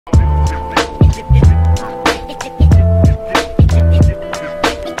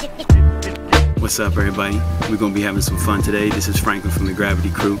What's up, everybody? We're gonna be having some fun today. This is Phranklyn from the Gravity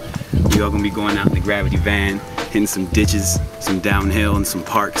crew. We all gonna be going out in the Gravity van, hitting some ditches, some downhill, and some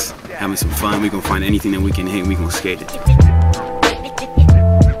parks, having some fun. We're gonna find anything that we can hit and we're gonna skate it.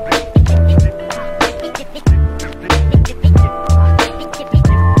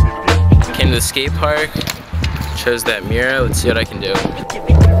 Came to the skate park, chose that Miura. Let's see what I can do.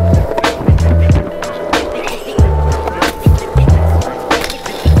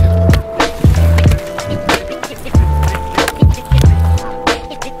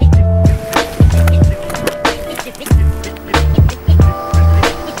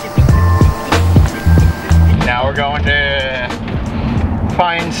 Now we're going to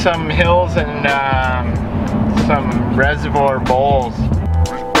find some hills and some reservoir bowls.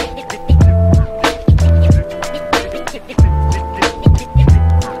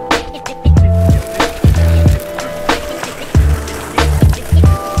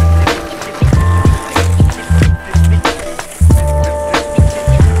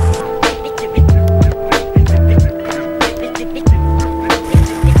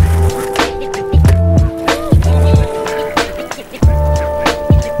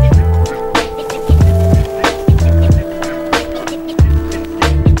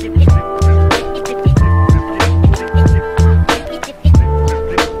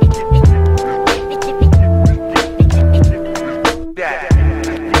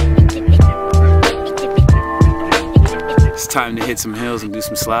 It's time to hit some hills and do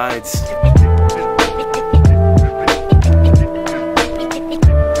some slides.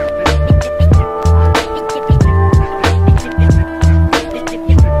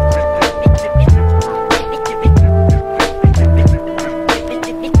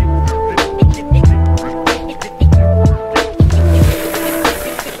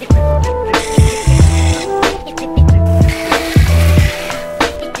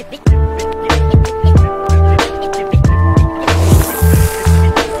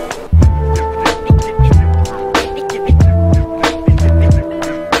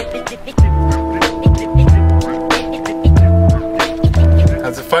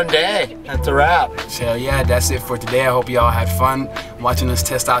 That's a fun day. That's a wrap. So yeah, that's it for today. I hope you all had fun watching us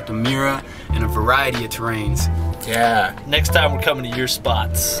test out the Miura in a variety of terrains. Yeah. Next time we're coming to your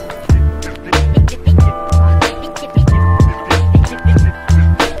spots.